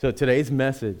So today's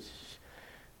message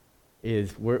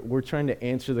is we're trying to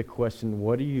answer the question,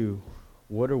 what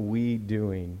are we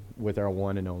doing with our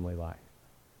one and only life?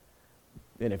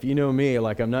 And if you know me,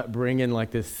 like I'm not bringing like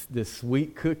this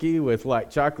sweet cookie with like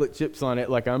chocolate chips on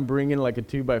it, like I'm bringing like a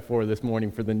 2x4 this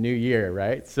morning for the new year,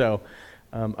 right? So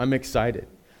I'm excited.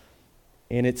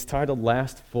 And it's titled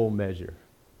Last Full Measure.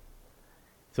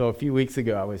 So a few weeks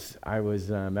ago, I was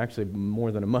actually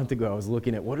more than a month ago, I was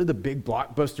looking at what are the big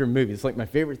blockbuster movies. It's like my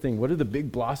favorite thing. What are the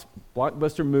big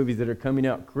blockbuster movies that are coming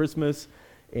out Christmas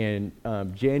and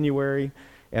January?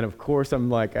 And of course, I'm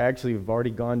like, I actually have already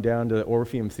gone down to the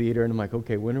Orpheum Theater, and I'm like,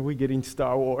 okay, when are we getting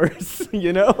Star Wars?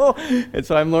 you know? And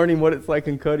so I'm learning what it's like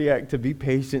in Kodiak to be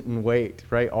patient and wait,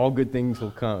 right? All good things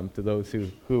will come to those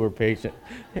who are patient.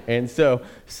 And so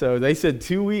they said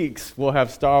 2 weeks we'll have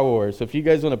Star Wars. So if you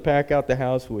guys want to pack out the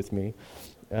house with me,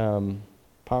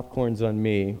 popcorn's on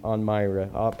me, on Myra.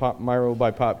 Myra will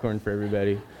buy popcorn for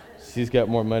everybody. She's got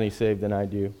more money saved than I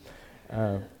do.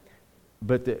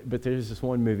 But there's this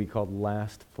one movie called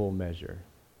Last Full Measure,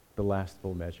 The Last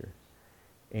Full Measure.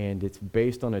 And it's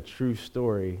based on a true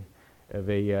story of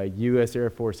a U.S.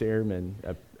 Air Force airman,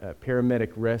 a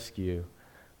paramedic rescue,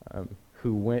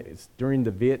 who went, during the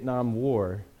Vietnam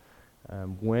War,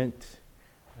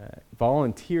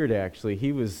 volunteered actually.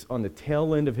 He was on the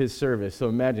tail end of his service. So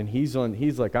imagine, he's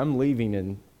like, I'm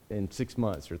leaving in 6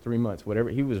 months or 3 months,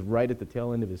 whatever. He was right at the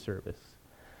tail end of his service.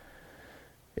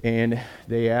 And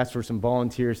they asked for some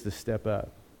volunteers to step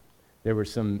up. There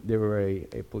were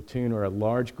a platoon or a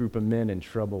large group of men in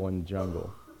trouble in the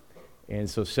jungle. And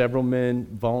so several men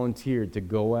volunteered to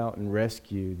go out and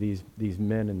rescue these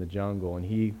men in the jungle. And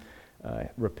he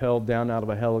rappelled down out of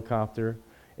a helicopter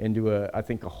into I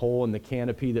think a hole in the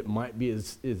canopy that might be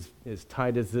as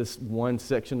tight as this one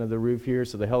section of the roof here,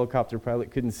 so the helicopter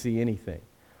pilot couldn't see anything.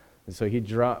 And so he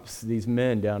drops these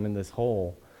men down in this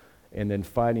hole. And then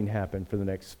fighting happened for the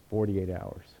next 48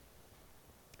 hours.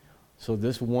 So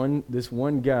this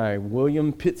one guy,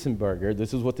 William Pitsenbarger,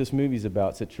 this is what this movie's about.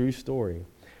 It's a true story.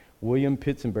 William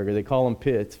Pitsenbarger, they call him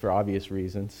Pitts for obvious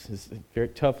reasons. It's a very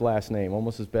tough last name,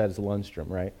 almost as bad as Lundstrom,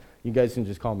 right? You guys can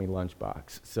just call me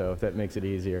Lunchbox, so if that makes it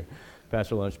easier.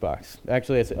 Pastor Lunchbox.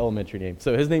 Actually, that's an elementary name.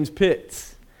 So his name's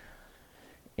Pitts.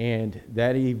 And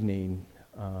that evening,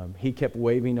 he kept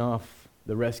waving off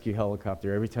the rescue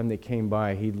helicopter. Every time they came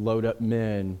by, he'd load up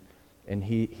men, and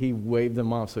he waved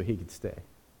them off so he could stay.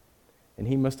 And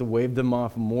he must have waved them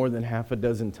off more than half a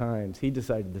dozen times. He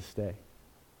decided to stay.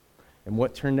 And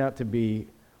what turned out to be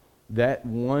that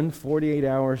 48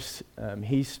 hours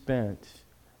he spent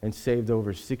and saved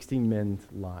over 60 men's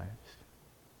lives.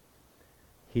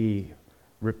 He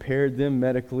repaired them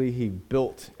medically. He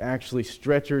built actually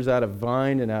stretchers out of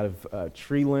vine and out of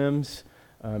tree limbs.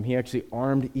 He actually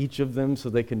armed each of them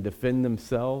so they can defend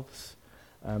themselves.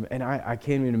 And I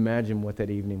can't even imagine what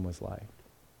that evening was like.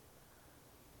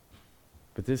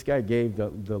 But this guy gave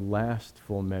the last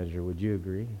full measure. Would you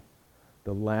agree?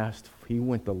 He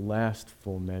went the last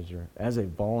full measure as a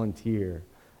volunteer,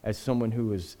 as someone who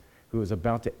was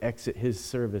about to exit his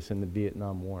service in the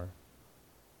Vietnam War.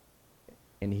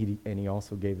 And he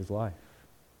also gave his life.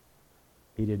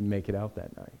 He didn't make it out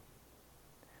that night.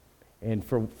 And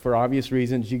for obvious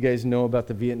reasons, you guys know about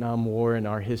the Vietnam War and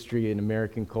our history in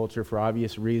American culture. For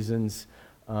obvious reasons,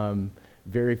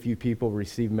 very few people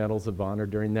received medals of honor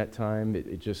during that time.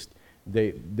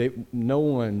 No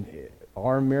one,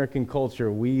 our American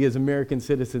culture, we as American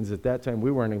citizens at that time,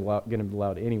 we weren't going to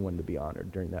allow anyone to be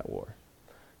honored during that war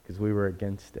because we were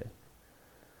against it.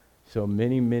 So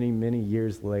many, many, many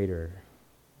years later,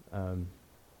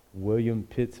 William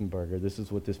Pitsenbarger, this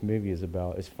is what this movie is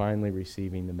about, is finally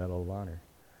receiving the Medal of Honor.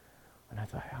 And I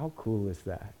thought, how cool is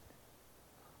that?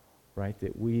 Right?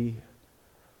 That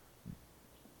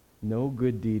no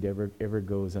good deed ever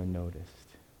goes unnoticed.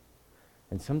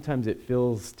 And sometimes it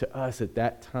feels to us at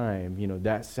that time,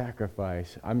 that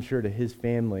sacrifice, I'm sure to his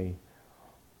family,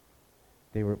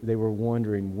 they were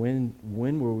wondering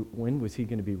when was he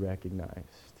going to be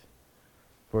recognized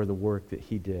for the work that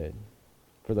he did,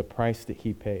 for the price that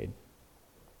he paid.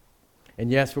 And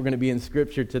yes, we're going to be in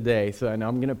Scripture today, and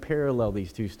I'm going to parallel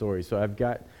these two stories. So I've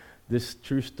got this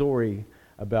true story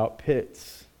about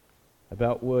Pitts,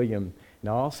 about William. And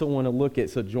I also want to look at,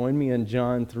 so join me in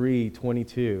John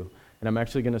 3:22, and I'm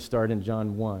actually going to start in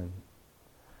John 1.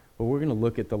 But we're going to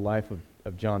look at the life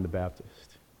of John the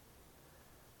Baptist.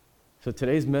 So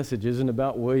today's message isn't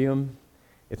about William.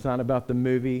 It's not about the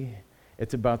movie.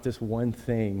 It's about this one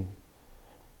thing.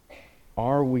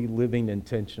 Are we living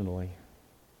intentionally?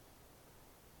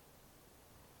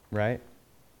 Right?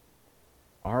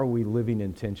 Are we living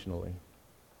intentionally?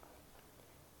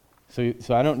 So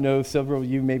I don't know, several of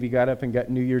you maybe got up and got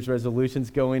New Year's resolutions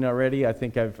going already. I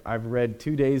think I've read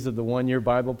 2 days of the one-year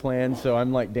Bible plan, so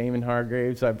I'm like Damon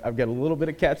Hargraves. I've got a little bit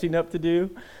of catching up to do.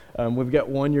 We've got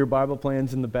one-year Bible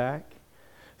plans in the back.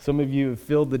 Some of you have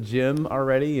filled the gym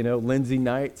already, Lindsay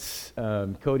Knights,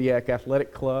 Kodiak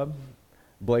Athletic Club.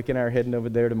 Blake and I are heading over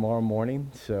there tomorrow morning,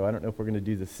 so I don't know if we're going to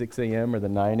do the 6 a.m. or the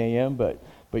 9 a.m., but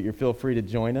you feel free to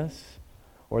join us.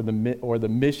 Or the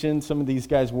mission. Some of these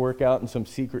guys work out in some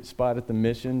secret spot at the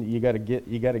mission. You got to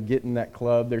get in that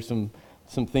club. There's some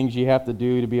things you have to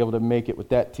do to be able to make it with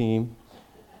that team.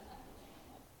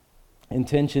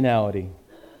 Intentionality.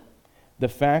 The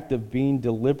fact of being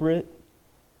deliberate.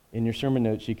 In your sermon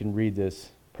notes, you can read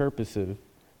this. Purposive.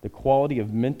 The quality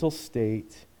of mental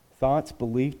state, thoughts,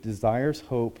 beliefs, desires,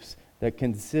 hopes that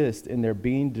consist in their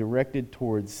being directed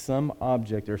towards some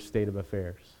object or state of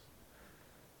affairs.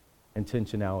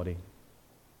 Intentionality.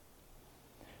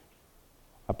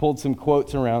 I pulled some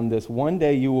quotes around this. One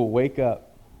day you will wake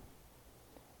up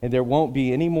and there won't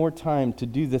be any more time to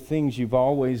do the things you've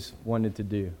always wanted to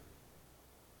do.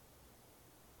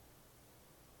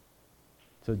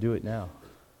 So do it now.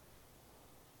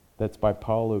 That's by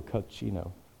Paolo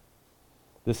Caccino.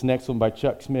 This next one by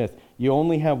Chuck Smith. You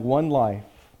only have one life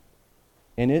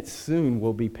and it soon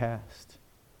will be past.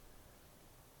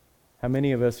 How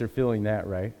many of us are feeling that,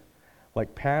 right?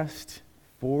 Like past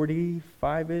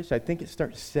 45-ish, I think it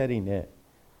starts setting in.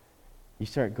 You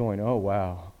start going, oh,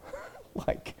 wow.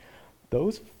 Like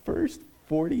those first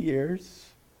 40 years,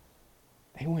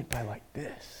 they went by like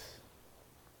this.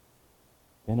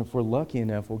 And if we're lucky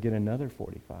enough, we'll get another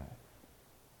 45.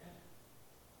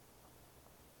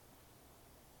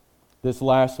 This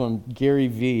last one, Gary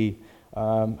Vee.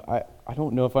 I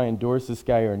don't know if I endorse this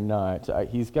guy or not.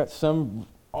 He's got some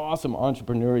awesome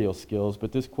entrepreneurial skills,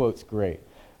 but this quote's great.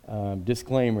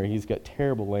 Disclaimer, he's got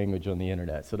terrible language on the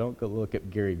internet, so don't go look at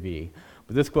Gary Vee.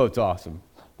 But this quote's awesome.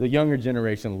 The younger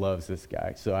generation loves this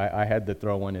guy, so I had to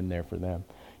throw one in there for them.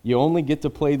 You only get to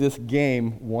play this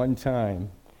game one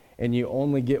time, and you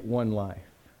only get one life.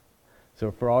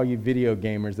 So for all you video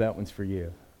gamers, that one's for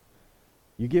you.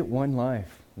 You get one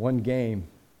life, one game.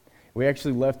 We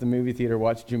actually left the movie theater,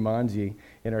 watched Jumanji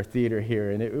in our theater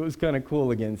here, and it was kind of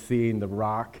cool again seeing The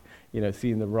Rock.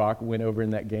 Seeing The Rock win over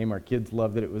in that game. Our kids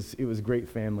loved it. It was great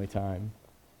family time.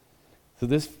 So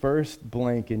this first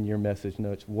blank in your message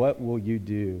notes, what will you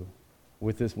do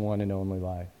with this one and only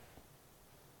life?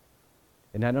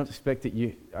 And I don't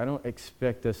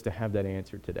expect us to have that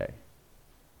answer today.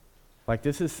 Like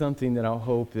this is something that I'll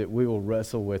hope that we will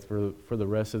wrestle with for the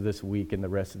rest of this week and the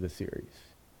rest of the series.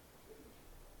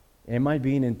 Am I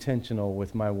being intentional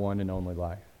with my one and only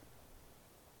life?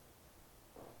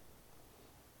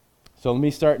 So let me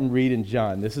start and read in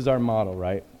John. This is our model,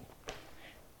 right?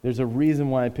 There's a reason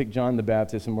why I picked John the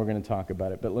Baptist, and we're going to talk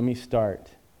about it. But let me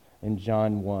start in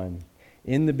John 1.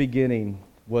 In the beginning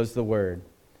was the Word.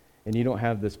 And you don't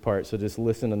have this part, so just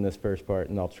listen on this first part,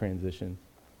 and I'll transition.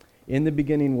 In the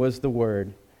beginning was the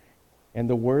Word, and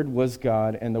the Word was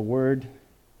God, and the Word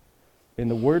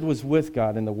was with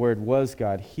God, and the Word was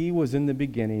God. He was in the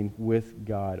beginning with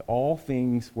God. All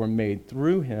things were made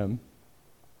through him,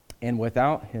 and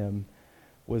without him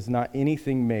was not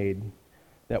anything made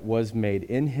that was made.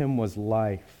 In him was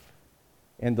life,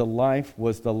 and the life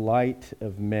was the light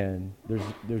of men.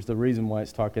 There's the reason why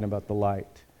it's talking about the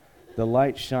light. The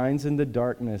light shines in the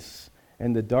darkness,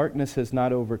 and the darkness has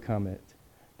not overcome it.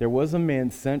 There was a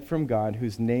man sent from God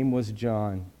whose name was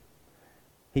John.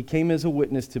 He came as a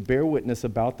witness to bear witness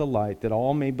about the light, that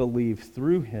all may believe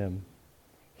through him.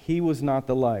 He was not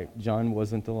the light, John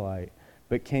wasn't the light,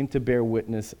 but came to bear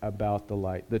witness about the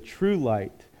light. The true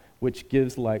light, which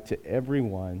gives light to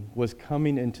everyone, was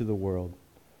coming into the world.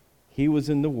 He was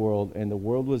in the world, and the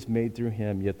world was made through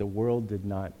him, yet the world did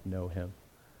not know him.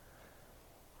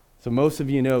 So most of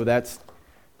you know that's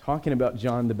talking about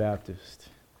John the Baptist.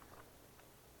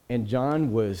 And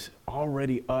John was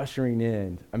already ushering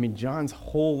in. I mean, John's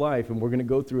whole life, and we're going to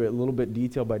go through it a little bit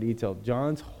detail by detail.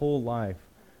 John's whole life,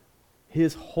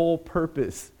 his whole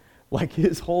purpose, like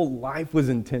his whole life was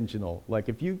intentional. Like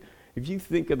if you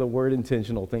think of the word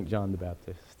intentional, think John the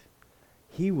Baptist.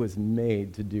 He was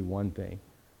made to do one thing.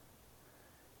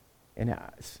 And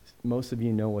most of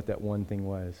you know what that one thing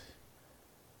was.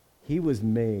 He was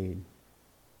made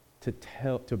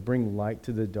to bring light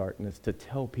to the darkness, to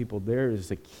tell people there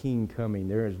is a king coming,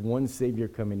 there is one Savior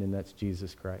coming, and that's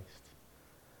Jesus Christ.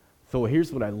 So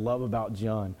here's what I love about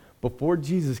John. Before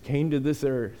Jesus came to this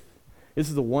earth, this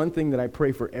is the one thing that I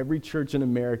pray for every church in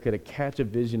America to catch a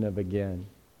vision of again.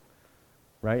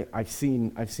 right? I've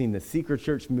seen the secret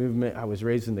church movement. I was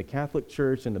raised in the Catholic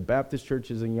Church and the Baptist Church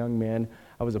as a young man.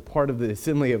 I was a part of the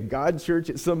Assembly of God Church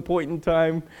at some point in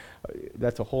time.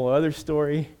 That's a whole other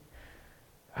story.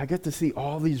 I got to see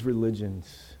all these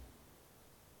religions.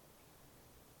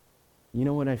 You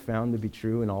know what I found to be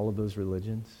true in all of those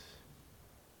religions?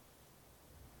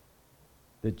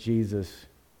 That Jesus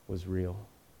was real.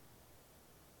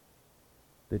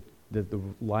 That the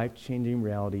life-changing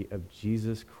reality of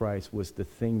Jesus Christ was the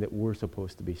thing that we're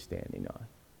supposed to be standing on.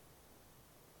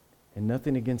 And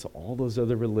nothing against all those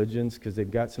other religions, because they've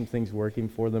got some things working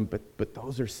for them, but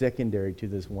those are secondary to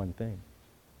this one thing.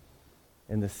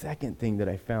 And the second thing that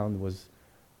I found was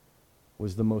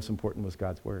the most important, was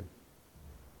God's Word.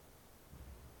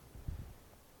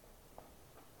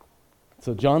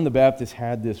 So John the Baptist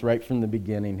had this right from the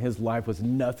beginning. His life was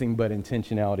nothing but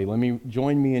intentionality.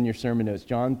 Join me in your sermon notes,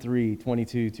 John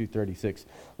 3:22-36.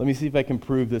 Let me see if I can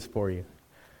prove this for you.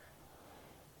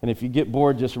 And if you get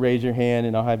bored, just raise your hand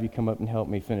and I'll have you come up and help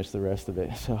me finish the rest of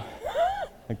it. So,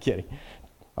 I'm kidding.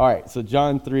 All right, so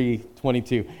John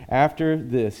 3:22. After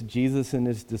this, Jesus and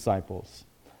his disciples.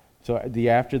 So the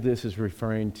after this is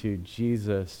referring to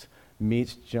Jesus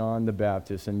meets John the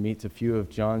Baptist and meets a few of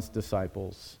John's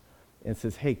disciples and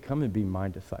says, hey, come and be my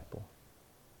disciple.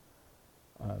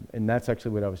 And that's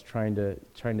actually what I was trying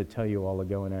to tell you all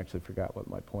ago, and I actually forgot what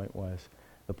my point was.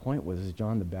 The point was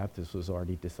John the Baptist was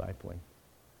already discipling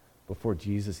before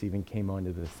Jesus even came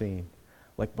onto the scene.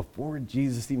 Like before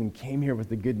Jesus even came here with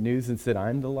the good news and said,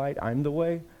 I'm the light, I'm the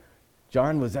way,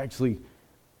 John was actually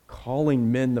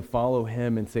calling men to follow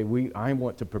him and say, I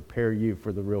want to prepare you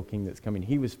for the real king that's coming.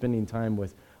 He was spending time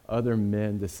with other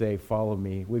men to say, follow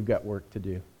me, we've got work to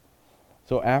do.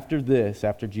 So after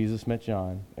Jesus met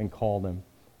John and called him,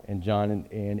 and John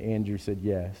and Andrew said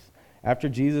yes, after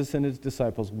Jesus and his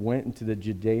disciples went into the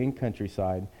Judean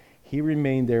countryside, he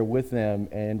remained there with them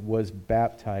and was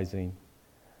baptizing.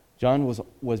 John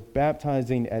was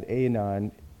baptizing at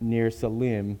Aenon near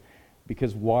Salim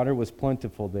because water was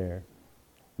plentiful there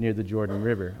near the Jordan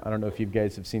River. I don't know if you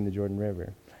guys have seen the Jordan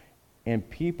River. And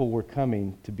people were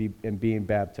coming to be and being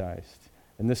baptized.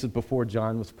 And this is before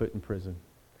John was put in prison.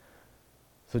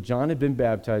 So John had been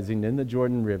baptizing in the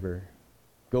Jordan River.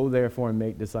 Go therefore and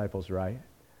make disciples, right?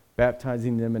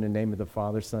 Baptizing them in the name of the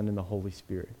Father, Son, and the Holy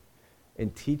Spirit.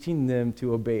 And teaching them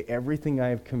to obey everything I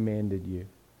have commanded you.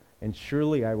 And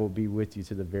surely I will be with you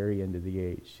to the very end of the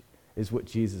age, is what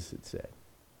Jesus had said.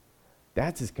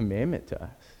 That's his commandment to us.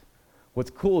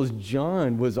 What's cool is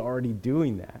John was already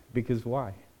doing that. Because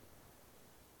why?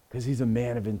 Because he's a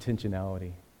man of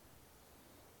intentionality.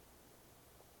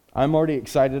 I'm already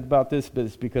excited about this, but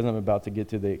it's because I'm about to get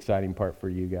to the exciting part for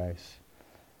you guys.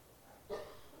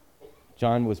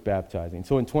 John was baptizing.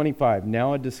 So in 25,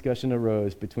 now a discussion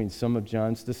arose between some of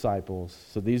John's disciples.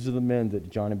 So these are the men that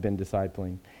John had been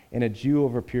discipling, and a Jew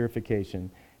over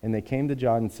purification. And they came to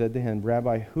John and said to him,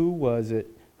 Rabbi, who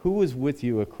was with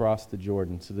you across the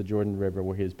Jordan, so the Jordan River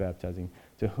where he is baptizing,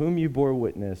 to whom you bore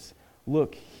witness?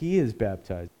 Look, he is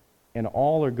baptized, and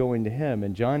all are going to him.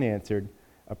 And John answered,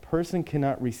 a person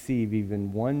cannot receive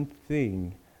even one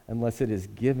thing unless it is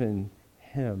given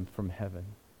him from heaven.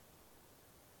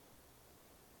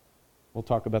 We'll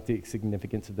talk about the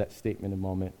significance of that statement in a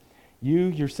moment. You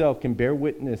yourself can bear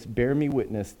me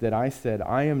witness that I said,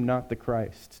 I am not the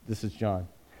Christ. This is John.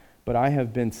 But I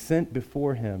have been sent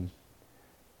before him.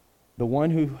 The one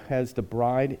who has the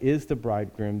bride is the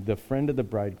bridegroom, the friend of the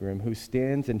bridegroom, who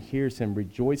stands and hears him,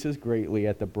 rejoices greatly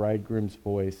at the bridegroom's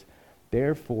voice.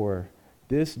 Therefore,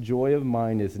 this joy of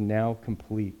mine is now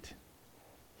complete.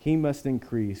 He must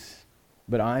increase,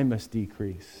 but I must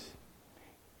decrease.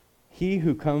 He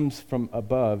who comes from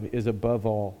above is above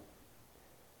all.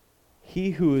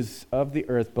 He who is of the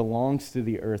earth belongs to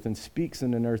the earth and speaks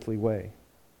in an earthly way.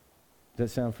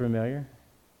 Does that sound familiar?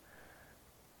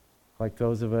 Like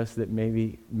those of us that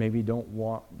maybe don't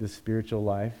walk the spiritual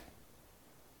life.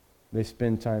 They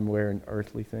spend time wearing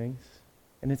earthly things.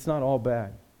 And it's not all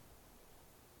bad.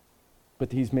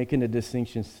 But he's making a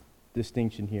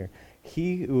distinction here.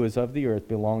 He who is of the earth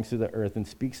belongs to the earth and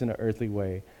speaks in an earthly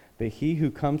way. But he who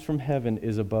comes from heaven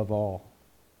is above all.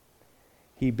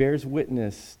 He bears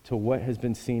witness to what has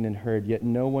been seen and heard, yet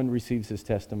no one receives his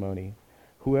testimony.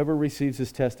 Whoever receives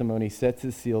his testimony sets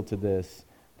his seal to this,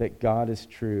 that God is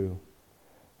true.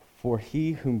 For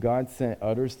he whom God sent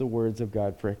utters the words of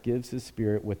God, for it gives his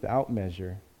Spirit without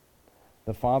measure.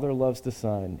 The Father loves the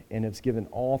Son and has given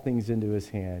all things into his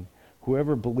hand.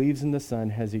 Whoever believes in the Son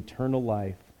has eternal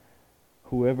life.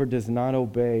 Whoever does not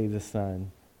obey the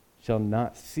Son shall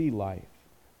not see life,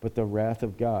 but the wrath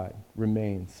of God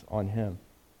remains on him.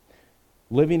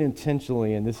 Living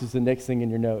intentionally, and this is the next thing in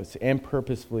your notes, and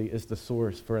purposefully is the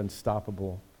source for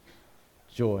unstoppable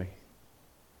joy.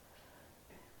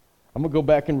 I'm going to go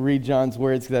back and read John's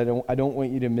words because I don't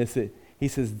want you to miss it. He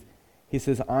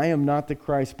says, I am not the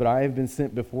Christ, but I have been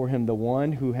sent before him. The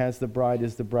one who has the bride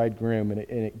is the bridegroom. And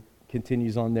it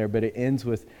continues on there, but it ends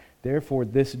with, therefore,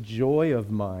 this joy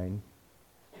of mine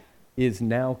is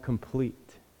now complete.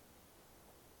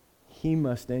 He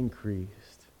must increase.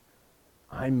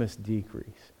 I must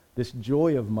decrease. This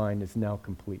joy of mine is now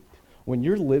complete. When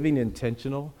you're living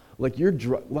intentional, like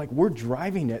we're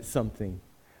driving at something.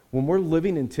 When we're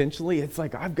living intentionally, it's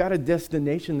like I've got a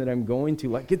destination that I'm going to.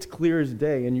 Like it's clear as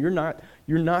day, and you're not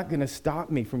going to stop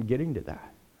me from getting to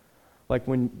that. Like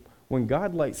when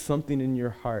God lights something in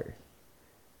your heart,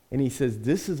 and he says,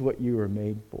 this is what you were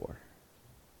made for.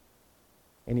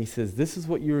 And he says, this is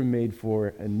what you were made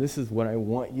for, and this is what I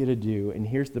want you to do, and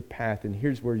here's the path, and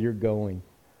here's where you're going.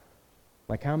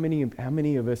 Like how many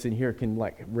of us in here can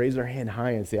like raise our hand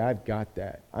high and say, I've got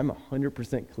that. I'm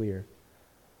 100% clear.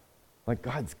 Like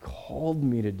God's called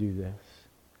me to do this.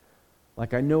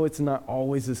 Like I know it's not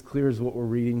always as clear as what we're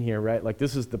reading here, right? Like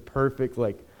this is the perfect,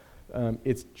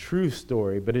 it's true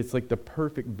story, but it's like the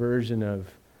perfect version of,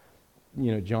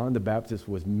 John the Baptist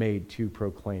was made to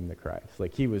proclaim the Christ.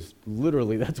 Like he was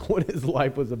literally, that's what his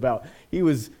life was about. He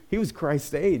was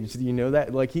Christ's age, you know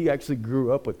that? Like he actually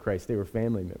grew up with Christ. They were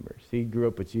family members. He grew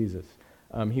up with Jesus.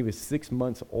 He was 6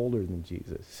 months older than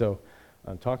Jesus. So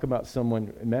talk about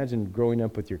someone, imagine growing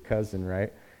up with your cousin,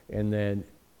 right? And then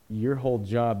your whole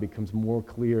job becomes more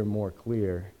clear and more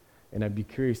clear. And I'd be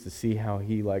curious to see how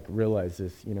he realized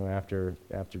this, after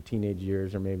teenage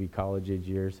years or maybe college age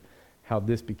years, how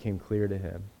this became clear to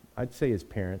him. I'd say his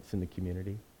parents in the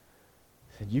community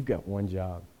said, you've got one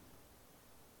job.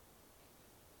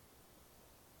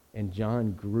 And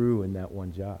John grew in that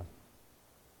one job.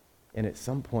 And at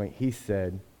some point he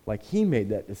said, he made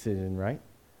that decision, right?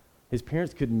 His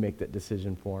parents couldn't make that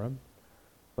decision for him.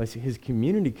 His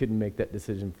community couldn't make that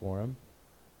decision for him.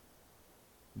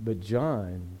 But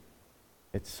John,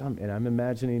 and I'm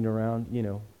imagining around,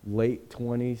 late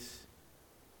 20s,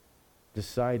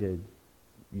 decided,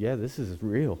 yeah, this is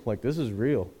real. This is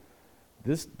real.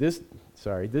 This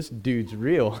dude's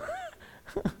real.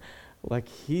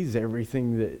 He's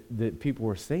everything that people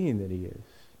were saying that he is.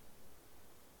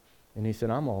 And he said,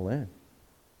 I'm all in.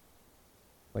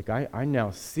 I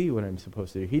now see what I'm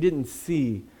supposed to do. He didn't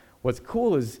see, what's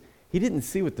cool is, he didn't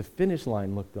see what the finish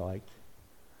line looked like.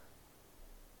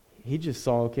 He just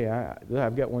saw, okay,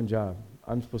 I've got one job.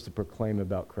 I'm supposed to proclaim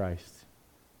about Christ.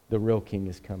 The real king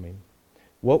is coming.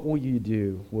 What will you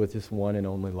do with this one and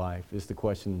only life is the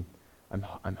question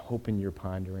I'm hoping you're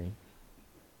pondering.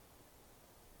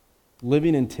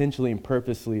 Living intentionally and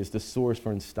purposely is the source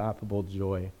for unstoppable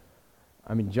joy.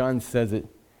 John says it,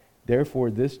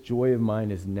 therefore this joy of mine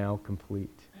is now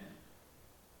complete.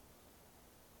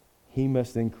 He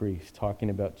must increase,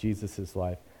 talking about Jesus'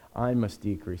 life. I must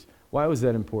decrease. Why was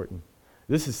that important?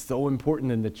 This is so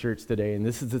important in the church today, and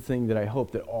this is the thing that I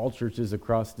hope that all churches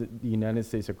across the United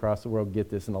States, across the world get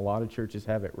this, and a lot of churches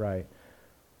have it right.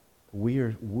 We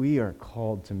are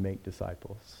called to make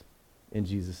disciples in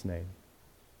Jesus' name,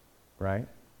 right?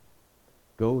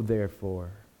 Go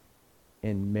therefore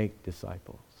and make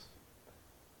disciples,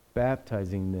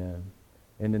 baptizing them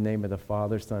in the name of the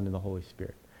Father, Son, and the Holy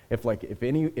Spirit.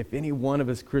 If any one of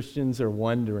us Christians are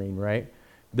wondering, right,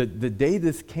 the day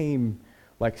this came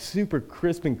super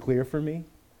crisp and clear for me,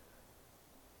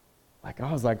 I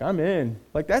was I'm in.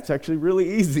 That's actually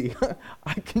really easy.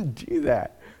 I can do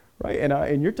that, right?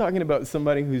 And you're talking about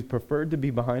somebody who's preferred to be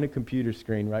behind a computer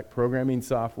screen, right? Programming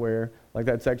software.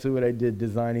 That's actually what I did,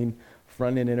 designing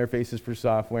front-end interfaces for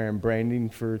software and branding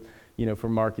for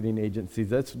marketing agencies.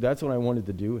 That's what I wanted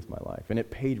to do with my life. And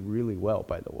it paid really well,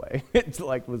 by the way. It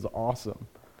was awesome.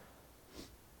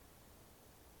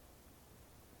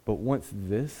 But once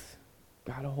this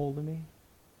got a hold of me,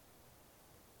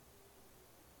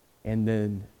 and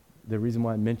then the reason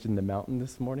why I mentioned the mountain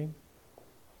this morning,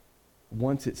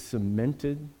 once it's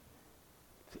cemented,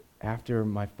 after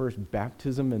my first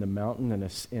baptism in a mountain in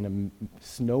a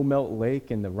snow melt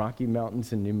lake in the Rocky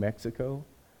Mountains in New Mexico,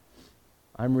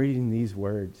 I'm reading these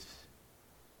words,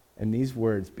 and these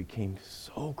words became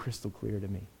so crystal clear to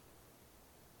me.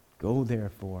 Go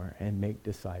therefore and make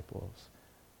disciples,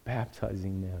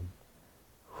 baptizing them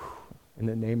in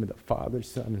the name of the Father,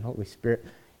 Son, and Holy Spirit.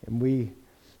 And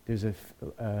there's a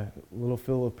little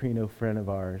Filipino friend of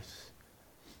ours.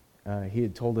 He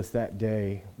had told us that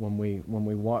day when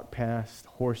we walked past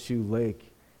Horseshoe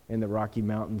Lake in the Rocky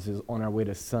Mountains, is on our way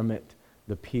to summit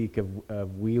the peak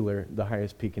of Wheeler, the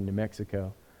highest peak in New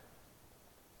Mexico.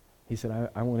 He said,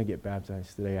 I want to get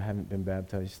baptized today. I haven't been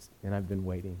baptized, and I've been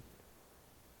waiting.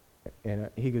 And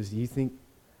he goes, do you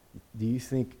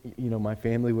think, my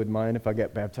family would mind if I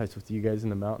got baptized with you guys in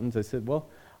the mountains? I said,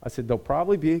 they'll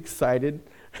probably be excited.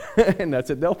 And I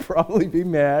said, they'll probably be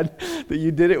mad that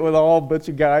you did it with all a bunch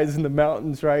of guys in the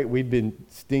mountains, right? We'd been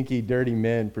stinky, dirty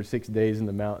men for 6 days in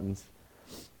the mountains.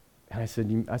 And I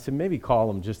said, maybe call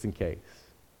them just in case.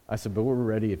 I said, but we're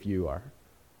ready if you are.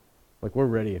 We're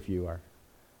ready if you are.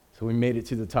 So we made it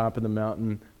to the top of the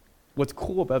mountain. What's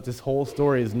cool about this whole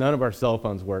story is none of our cell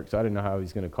phones work, so I didn't know how he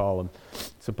was going to call them.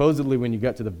 Supposedly, when you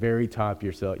got to the very top,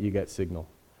 you got signal.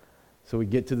 So we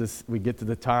get to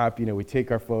the top, we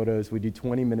take our photos, we do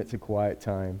 20 minutes of quiet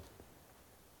time,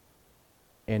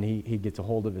 and he gets a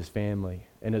hold of his family.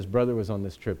 And his brother was on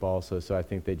this trip also, so I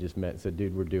think they just met and said,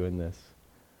 dude, we're doing this.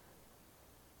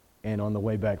 And on the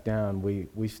way back down,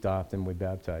 we stopped and we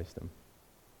baptized him.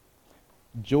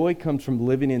 Joy comes from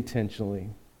living intentionally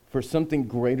for something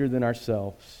greater than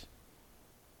ourselves.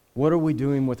 What are we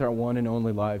doing with our one and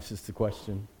only lives is the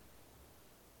question.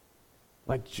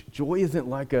 Joy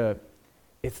isn't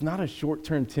it's not a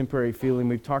short-term temporary feeling.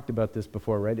 We've talked about this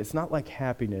before, right? It's not like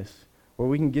happiness where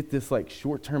we can get this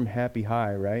short-term happy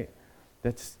high, right?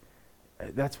 That's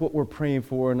what we're praying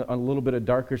for on a little bit of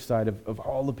darker side of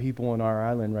all the people on our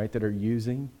island, right, that are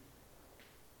using.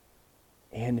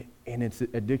 And its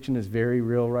addiction is very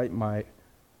real, right?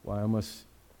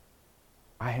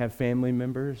 I have family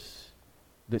members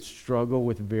that struggle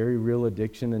with very real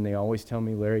addiction, and they always tell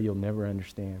me, Larry, you'll never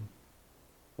understand.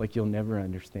 You'll never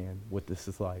understand what this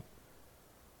is like.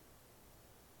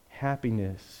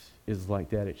 Happiness is like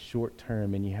that. It's short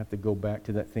term, and you have to go back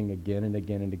to that thing again and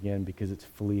again and again because it's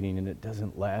fleeting and it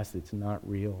doesn't last. It's not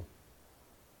real.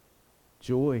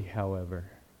 Joy,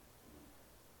 however,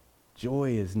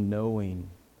 joy is knowing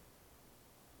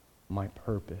my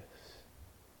purpose.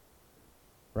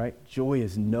 Right? Joy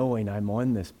is knowing I'm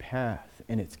on this path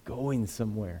and it's going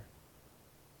somewhere.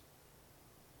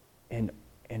 And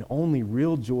only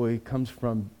real joy comes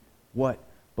from what?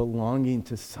 Belonging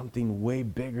to something way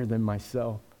bigger than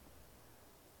myself.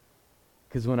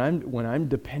 Because when I'm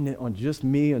dependent on just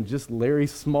me, on just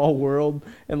Larry's small world,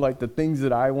 and the things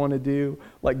that I want to do,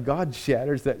 God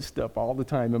shatters that stuff all the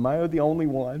time. Am I the only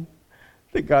one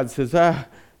that God says,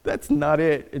 that's not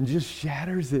it, and just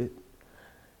shatters it?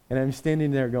 And I'm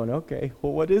standing there going, okay,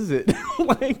 well, what is it?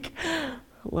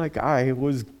 I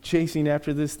was chasing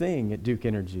after this thing at Duke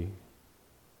Energy.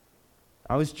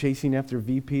 I was chasing after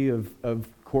VP of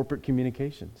corporate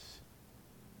communications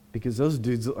because those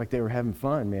dudes looked like they were having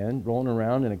fun, man, rolling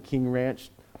around in a King Ranch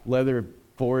leather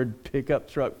Ford pickup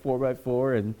truck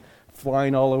 4x4 and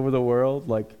flying all over the world.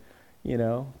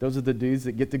 Those are the dudes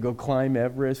that get to go climb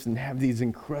Everest and have these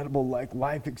incredible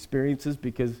life experiences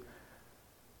because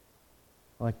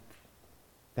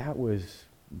that was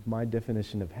my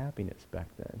definition of happiness back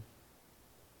then.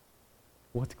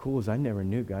 What's cool is I never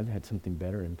knew God had something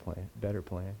better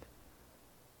planned.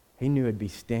 He knew I'd be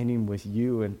standing with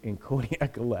you in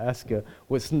Kodiak, Alaska,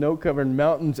 with snow-covered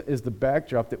mountains as the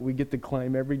backdrop that we get to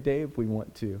climb every day if we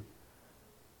want to.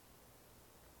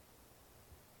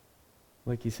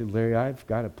 Like you said, Larry, I've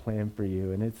got a plan for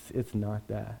you, and it's not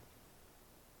that.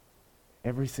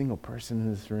 Every single person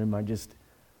in this room,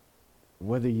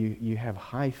 whether you have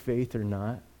high faith or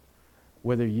not,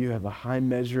 whether you have a high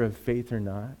measure of faith or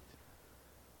not,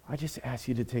 I just ask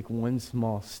you to take one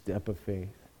small step of faith.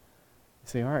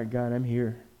 Say, all right, God, I'm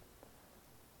here.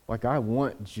 I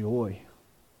want joy.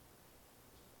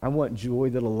 I want joy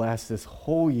that'll last this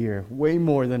whole year, way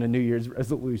more than a New Year's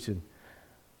resolution.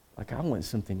 I want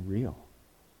something real.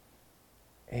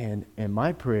 And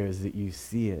my prayer is that you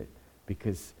see it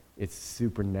because it's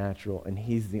supernatural and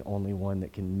He's the only one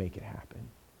that can make it happen.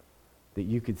 That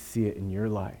you could see it in your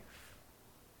life.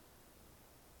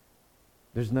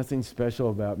 There's nothing special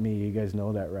about me. You guys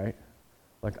know that, right?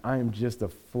 I am just a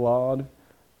flawed,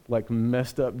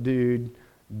 messed up dude.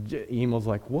 Emel's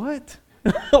what?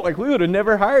 We would have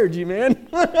never hired you, man.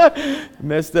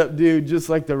 Messed up dude, just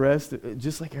like the rest,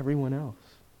 just like everyone else.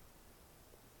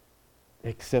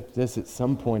 Except this, at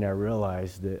some point I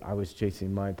realized that I was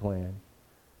chasing my plan.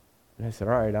 And I said,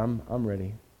 all right, I'm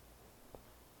ready.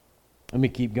 Let me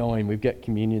keep going. We've got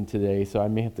communion today, so I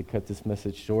may have to cut this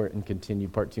message short and continue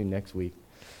part 2 next week.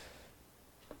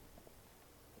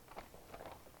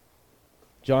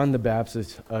 John the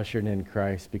Baptist ushered in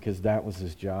Christ because that was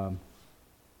his job.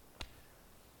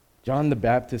 John the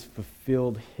Baptist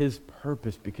fulfilled his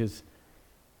purpose because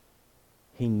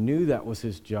he knew that was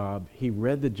his job. He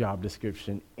read the job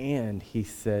description and he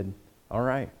said, all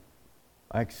right,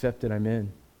 I accept it, I'm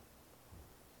in.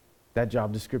 That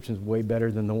job description is way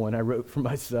better than the one I wrote for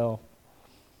myself.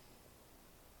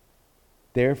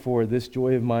 Therefore, this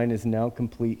joy of mine is now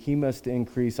complete. He must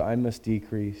increase, I must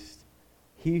decrease.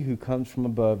 He who comes from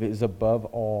above is above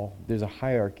all. There's a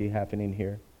hierarchy happening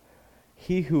here.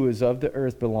 He who is of the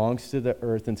earth belongs to the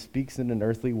earth and speaks in an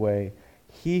earthly way.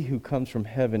 He who comes from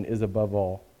heaven is above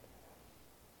all.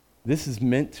 This is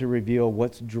meant to reveal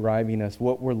what's driving us,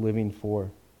 what we're living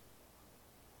for.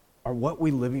 Are what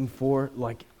we're living for,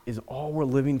 is all we're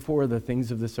living for the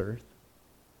things of this earth?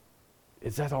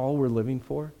 Is that all we're living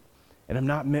for? And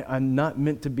I'm not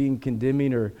meant to be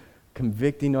condemning or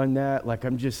convicting on that.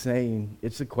 I'm just saying,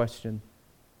 it's a question.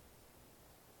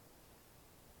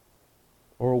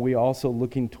 Or are we also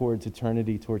looking towards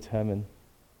eternity, towards heaven?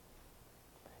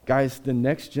 Guys, the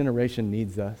next generation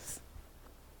needs us.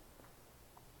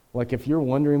 If you're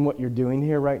wondering what you're doing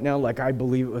here right now, I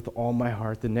believe it with all my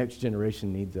heart, the next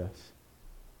generation needs us.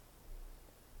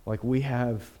 We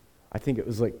have, I think it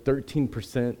was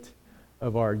 13%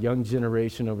 of our young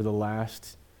generation over the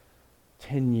last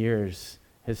 10 years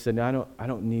has said, I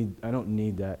don't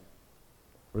need that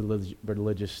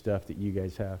religious stuff that you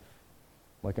guys have.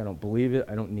 I don't believe it,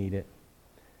 I don't need it.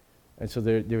 And so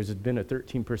there's been a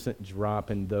 13%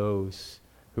 drop in those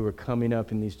who are coming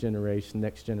up in these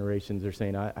next generations are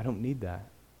saying, I don't need that.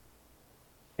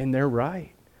 And they're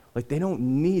right. They don't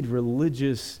need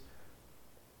religious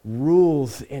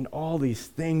rules and all these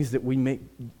things that we make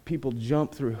people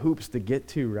jump through hoops to get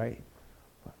to, right?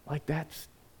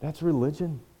 That's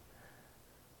religion.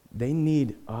 They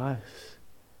need us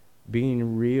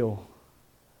being real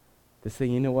to say,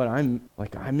 you know what, I'm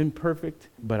imperfect,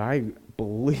 but I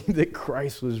believe that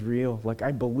Christ was real.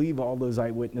 I believe all those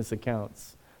eyewitness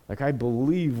accounts. I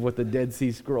believe what the Dead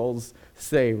Sea Scrolls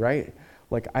say, right?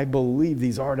 I believe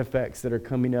these artifacts that are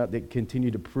coming out that continue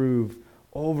to prove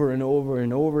over and over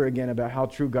and over again about how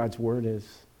true God's word is.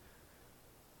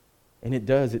 And it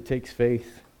does. It takes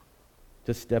faith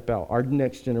to step out. Our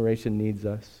next generation needs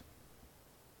us.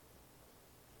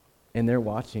 And they're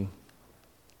watching.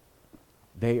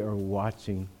 They are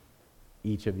watching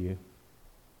each of you.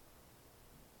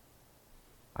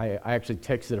 I actually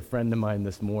texted a friend of mine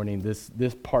this morning.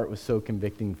 This part was so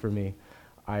convicting for me.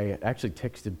 I actually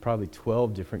texted probably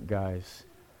 12 different guys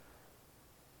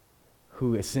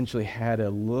who essentially had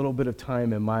a little bit of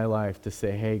time in my life to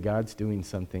say, hey, God's doing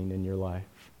something in your life.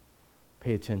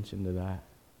 Pay attention to that.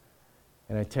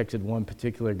 And I texted one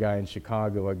particular guy in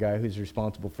Chicago, a guy who's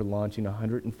responsible for launching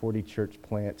 140 church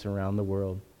plants around the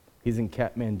world. He's in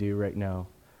Kathmandu right now.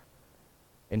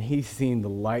 And he's seen the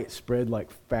light spread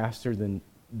faster than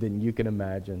you can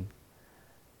imagine.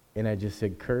 And I just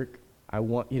said, Kirk, I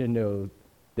want you to know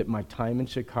that my time in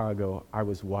Chicago, I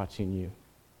was watching you.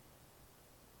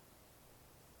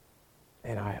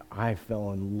 And I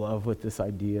fell in love with this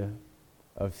idea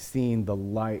of seeing the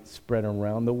light spread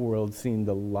around the world, seeing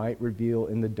the light reveal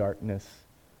in the darkness,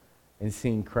 and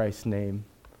seeing Christ's name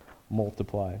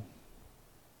multiply.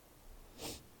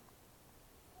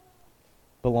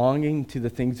 Belonging to the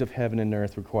things of heaven and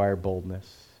earth require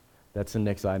boldness. That's the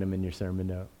next item in your sermon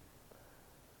note.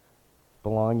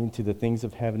 Belonging to the things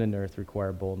of heaven and earth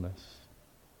require boldness.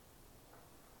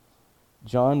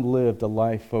 John lived a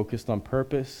life focused on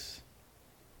purpose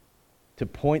to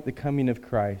point the coming of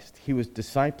Christ. He was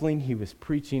discipling, he was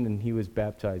preaching, and he was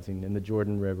baptizing in the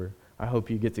Jordan River. I hope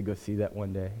you get to go see that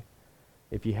one day,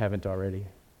 if you haven't already.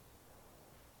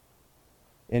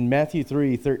 In Matthew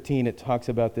 3:13, it talks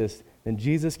about this. Then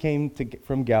Jesus came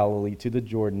from Galilee to the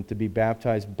Jordan to be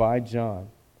baptized by John.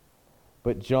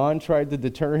 But John tried to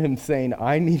deter him, saying,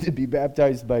 I need to be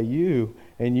baptized by you,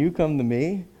 and you come to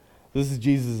me? This is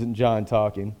Jesus and John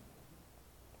talking.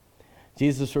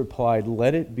 Jesus replied,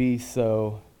 let it be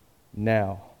so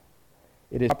now.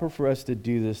 It is proper for us to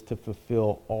do this to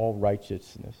fulfill all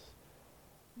righteousness.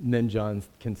 And then John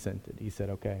consented. He said,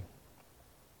 okay.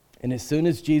 And as soon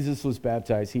as Jesus was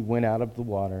baptized, he went out of the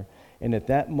water. And at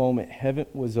that moment, heaven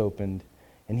was opened,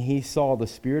 and he saw the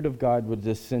Spirit of God was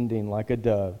descending like a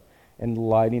dove and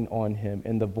lighting on him.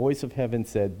 And the voice of heaven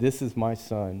said, this is my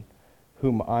Son,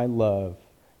 whom I love.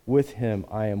 With him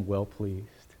I am well pleased.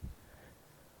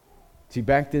 See,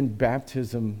 back then,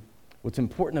 baptism, what's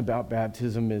important about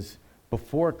baptism is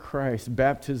before Christ,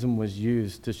 baptism was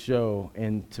used to show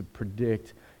and to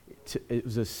predict. It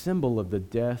was a symbol of the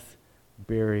death,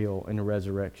 burial, and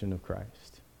resurrection of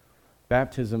Christ.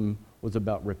 Baptism was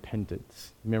about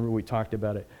repentance. Remember we talked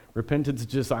about it. Repentance is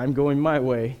just, I'm going my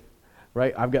way,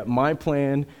 right? I've got my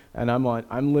plan, and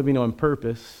I'm living on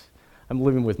purpose. I'm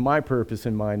living with my purpose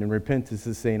in mind, and repentance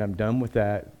is saying, I'm done with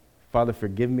that. Father,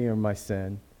 forgive me of my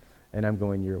sin, and I'm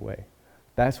going your way.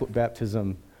 That's what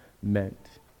baptism meant.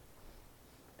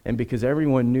 And because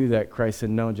everyone knew that, Christ said,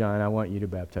 no, John, I want you to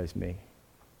baptize me.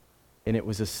 And it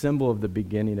was a symbol of the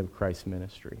beginning of Christ's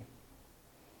ministry.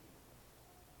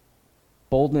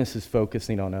 Boldness is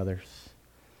focusing on others.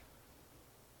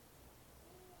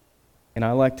 And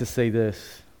I like to say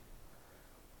this,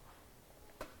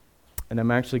 and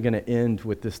I'm actually going to end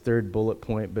with this third bullet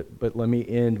point, but let me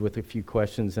end with a few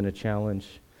questions and a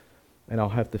challenge, and I'll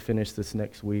have to finish this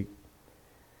next week.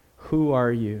 Who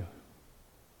are you?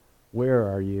 Where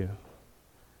are you?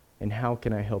 And how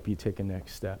can I help you take a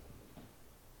next step?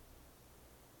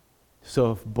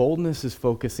 So if boldness is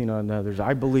focusing on others,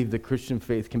 I believe the Christian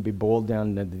faith can be boiled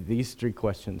down into these three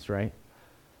questions, right?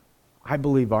 I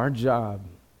believe our job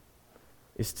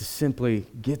is to simply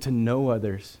get to know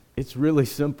others. It's really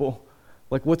simple.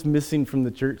 Like, what's missing from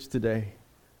the church today?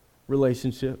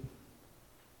 Relationship.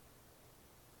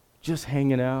 Just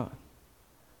hanging out.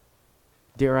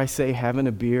 Dare I say, having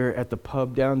a beer at the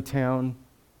pub downtown.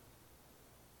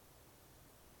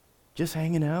 Just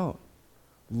hanging out.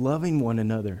 Loving one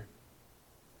another.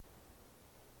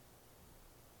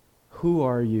 Who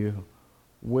are you?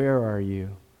 Where are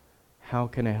you? How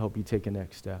can I help you take a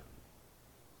next step?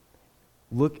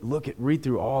 Read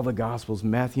through all the Gospels,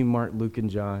 Matthew, Mark, Luke, and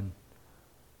John.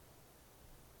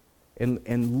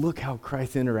 And look how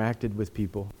Christ interacted with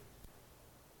people.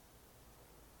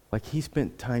 Like, he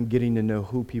spent time getting to know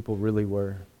who people really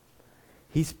were.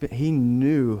 He spent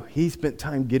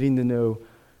time getting to know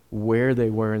where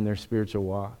they were in their spiritual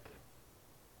walk.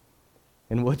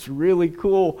 And what's really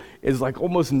cool is, like,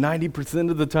 almost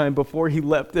 90% of the time before he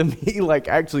left them, he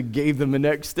actually gave them a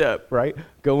next step, right?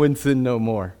 Go and sin no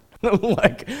more.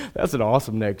 Like, that's an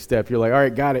awesome next step. You're like, all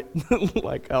right, got it.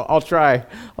 I'll try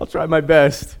my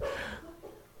best.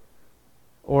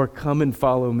 Or come and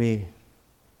follow me.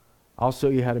 I'll show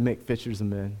you how to make fishers of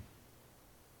men.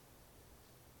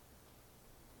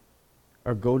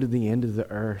 Or go to the end of the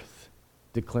earth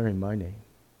declaring my name.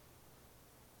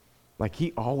 Like,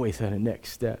 he always had a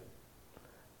next step.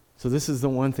 So this is the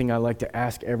one thing I like to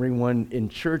ask everyone in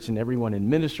church and everyone in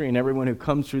ministry and everyone who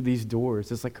comes through these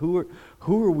doors. It's like, who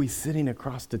are we sitting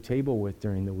across the table with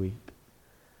during the week?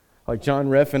 Like, John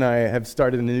Reff and I have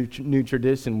started a new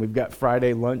tradition. We've got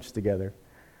Friday lunch together.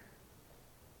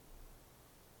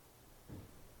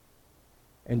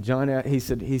 And John, he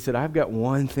said, I've got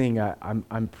one thing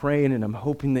I'm praying and I'm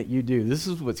hoping that you do. This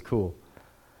is what's cool.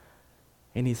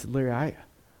 And he said, Larry,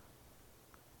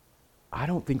 I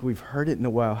don't think we've heard it in a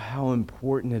while how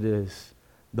important it is,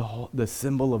 the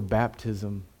symbol of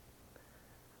baptism.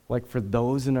 Like, for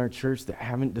those in our church that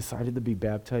haven't decided to be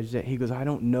baptized yet, he goes, I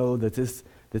don't know that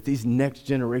these next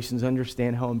generations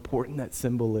understand how important that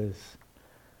symbol is.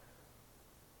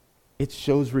 It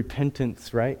shows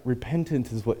repentance, right?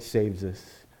 Repentance is what saves us.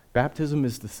 Baptism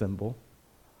is the symbol.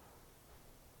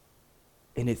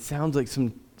 And it sounds like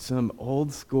some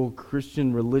old school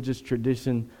Christian religious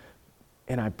tradition.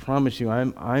 And I promise you,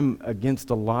 I'm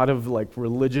against a lot of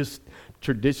religious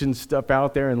tradition stuff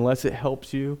out there unless it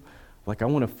helps you. I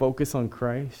want to focus on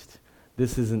Christ.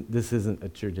 This isn't a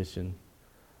tradition.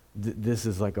 This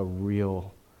is like a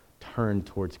real turn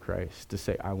towards Christ to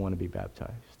say, I want to be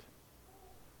baptized.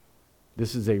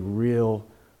 This is a real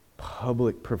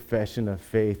public profession of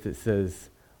faith that says,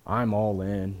 I'm all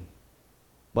in.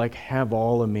 Have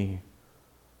all of me.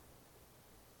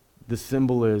 The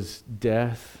symbol is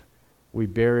death. We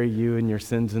bury you and your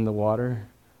sins in the water.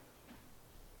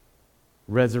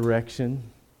 Resurrection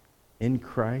in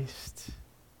Christ.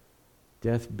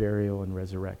 Death, burial, and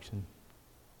resurrection.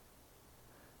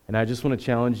 And I just want to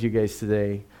challenge you guys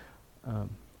today.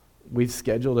 We've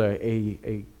scheduled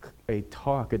a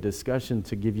talk, a discussion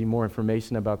to give you more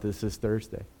information about this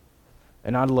Thursday.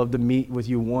 And I'd love to meet with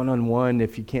you one-on-one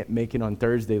if you can't make it on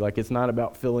Thursday. It's not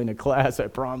about filling a class, I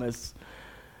promise.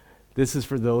 This is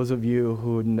for those of you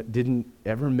who didn't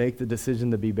ever make the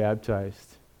decision to be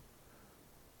baptized.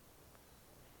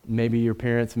 Maybe your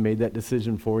parents made that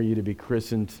decision for you to be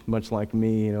christened, much like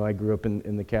me. I grew up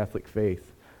in the Catholic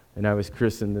faith, and I was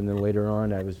christened, and then later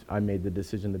on I made the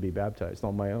decision to be baptized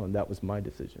on my own. That was my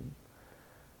decision.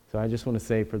 So I just want to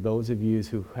say, for those of you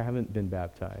who haven't been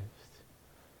baptized,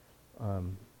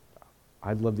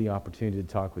 I'd love the opportunity to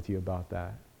talk with you about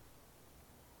that.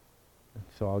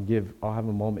 So I'll have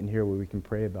a moment here where we can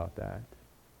pray about that.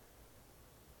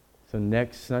 So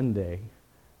next Sunday,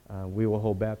 we will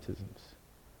hold baptisms.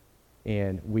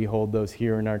 And we hold those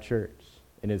here in our church.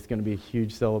 And it's going to be a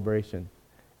huge celebration.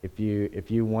 If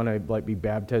you want to be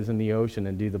baptized in the ocean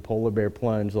and do the polar bear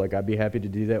plunge, I'd be happy to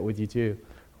do that with you too.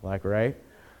 Right?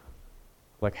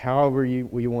 However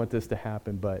you want this to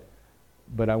happen,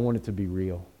 but I want it to be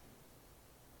real.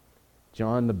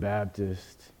 John the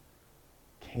Baptist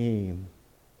came,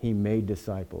 he made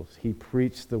disciples. He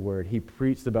preached the word. He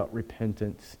preached about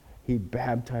repentance. He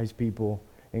baptized people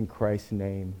in Christ's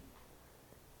name.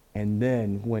 And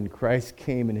then when Christ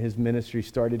came and his ministry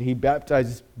started, he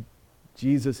baptized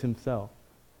Jesus himself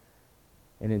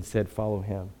and then said, follow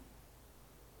him.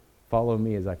 Follow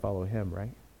me as I follow him,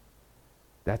 right?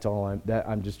 That's all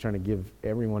I'm just trying to give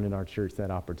everyone in our church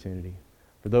that opportunity.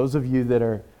 For those of you that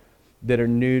are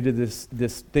new to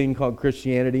this thing called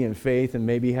Christianity and faith and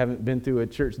maybe haven't been through a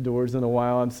church doors in a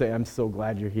while, I'm so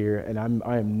glad you're here, and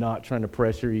I am not trying to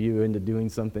pressure you into doing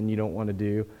something you don't want to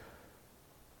do.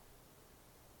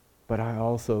 But I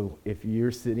also, if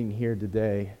you're sitting here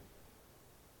today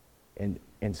and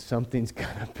something's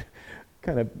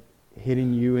kind of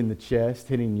hitting you in the chest,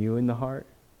 hitting you in the heart,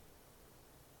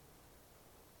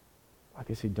 like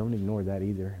I said, don't ignore that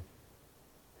either.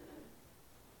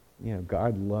 You know,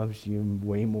 God loves you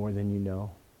way more than you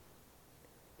know.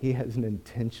 He has an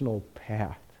intentional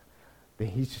path that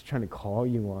he's just trying to call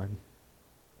you on.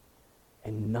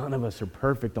 And none of us are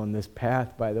perfect on this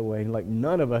path, by the way. Like,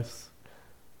 none of us.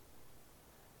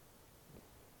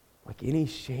 Like, any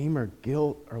shame or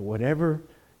guilt or whatever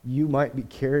you might be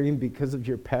carrying because of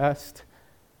your past,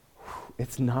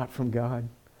 it's not from God.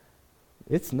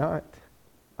 It's not.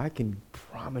 I can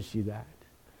promise you that.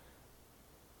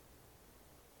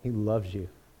 He loves you.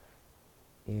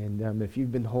 And if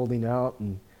you've been holding out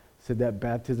and said that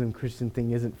baptism Christian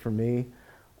thing isn't for me,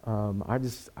 I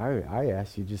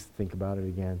ask you just think about it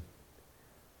again.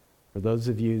 For those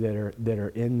of you that are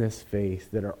in this faith,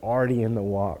 that are already in the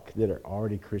walk, that are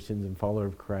already Christians and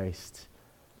followers of Christ,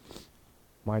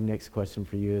 my next question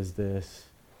for you is this.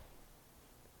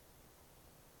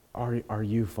 Are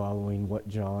you following what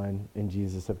John and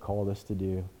Jesus have called us to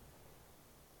do?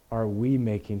 Are we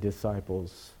making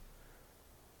disciples?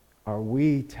 Are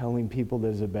we telling people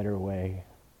there's a better way?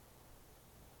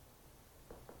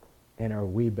 And are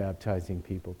we baptizing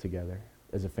people together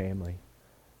as a family?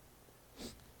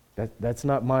 That's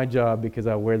not my job because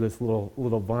I wear this little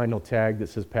vinyl tag that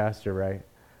says pastor, right?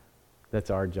 That's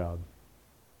our job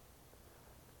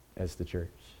as the church.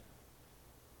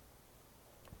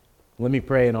 Let me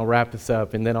pray and I'll wrap this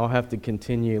up and then I'll have to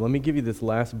continue. Let me give you this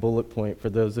last bullet point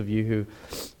for those of you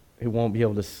who won't be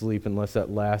able to sleep unless that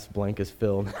last blank is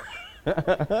filled.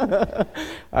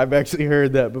 I've actually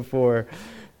heard that before.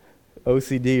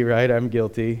 OCD, right? I'm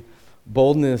guilty.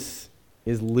 Boldness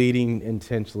is leading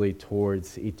intentionally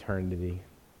towards eternity.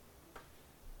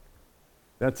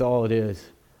 That's all it is.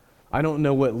 I don't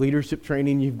know what leadership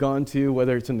training you've gone to,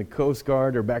 whether it's in the Coast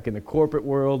Guard or back in the corporate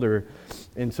world or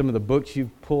in some of the books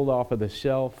you've pulled off of the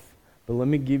shelf, but let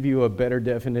me give you a better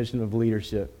definition of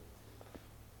leadership.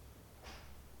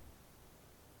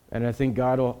 And I think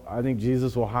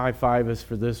Jesus will high five us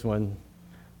for this one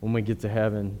when we get to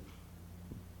heaven.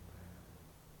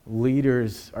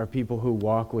 Leaders are people who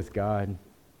walk with God,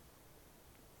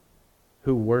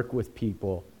 who work with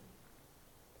people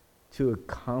to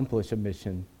accomplish a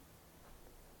mission.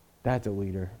 That's a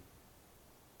leader.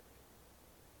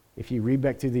 If you read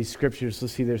back through these scriptures, you'll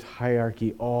see there's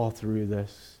hierarchy all through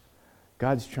this.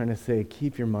 God's trying to say,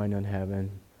 keep your mind on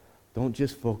heaven. Don't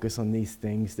just focus on these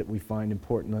things that we find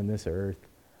important on this earth.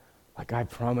 Like, I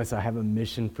promise I have a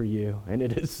mission for you, and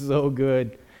it is so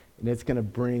good, and it's going to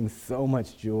bring so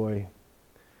much joy.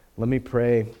 Let me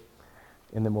pray,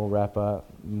 and then we'll wrap up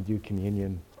and do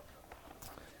communion.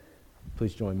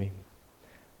 Please join me.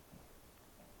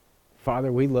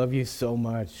 Father, we love you so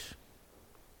much.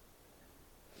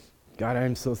 God, I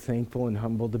am so thankful and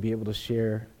humbled to be able to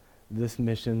share this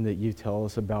mission that you tell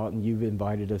us about and you've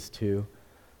invited us to.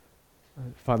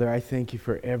 Father, I thank you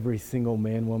for every single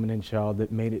man, woman, and child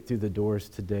that made it through the doors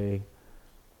today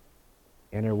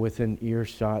and are within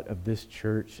earshot of this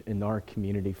church and our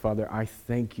community. Father, I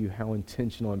thank you how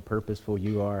intentional and purposeful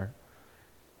you are.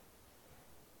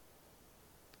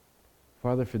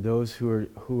 Father, for those who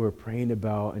are praying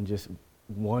about and just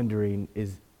wondering,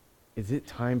 is it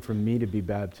time for me to be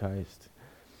baptized?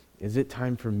 Is it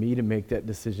time for me to make that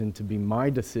decision to be my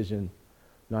decision,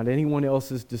 not anyone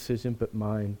else's decision but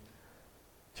mine,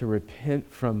 to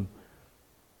repent from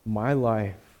my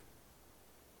life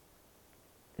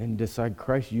and decide,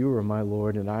 Christ, you are my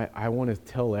Lord, and I want to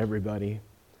tell everybody.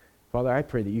 Father, I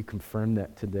pray that you confirm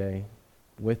that today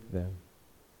with them.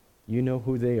 You know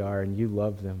who they are and you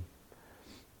love them.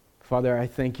 Father, I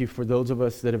thank you for those of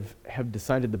us that have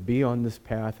decided to be on this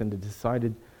path and to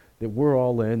decided that we're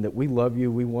all in, that we love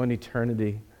you, we want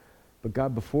eternity. But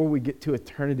God, before we get to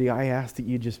eternity, I ask that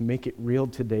you just make it real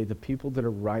today, the people that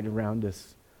are right around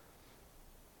us,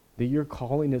 that you're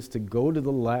calling us to go to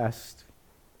the last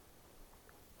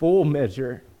full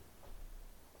measure,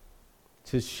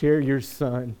 to share your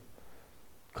Son.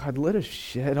 God, let us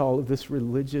shed all of this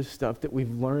religious stuff that we've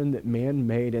learned that man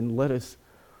made, and let us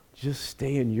just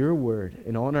stay in your word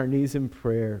and on our knees in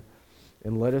prayer,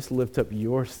 and let us lift up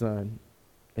your Son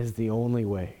as the only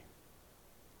way.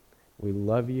 We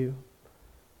love you.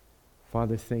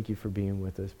 Father, thank you for being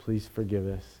with us. Please forgive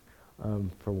us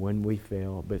for when we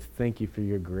fail, but thank you for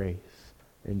your grace.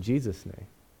 In Jesus' name,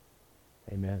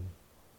 amen.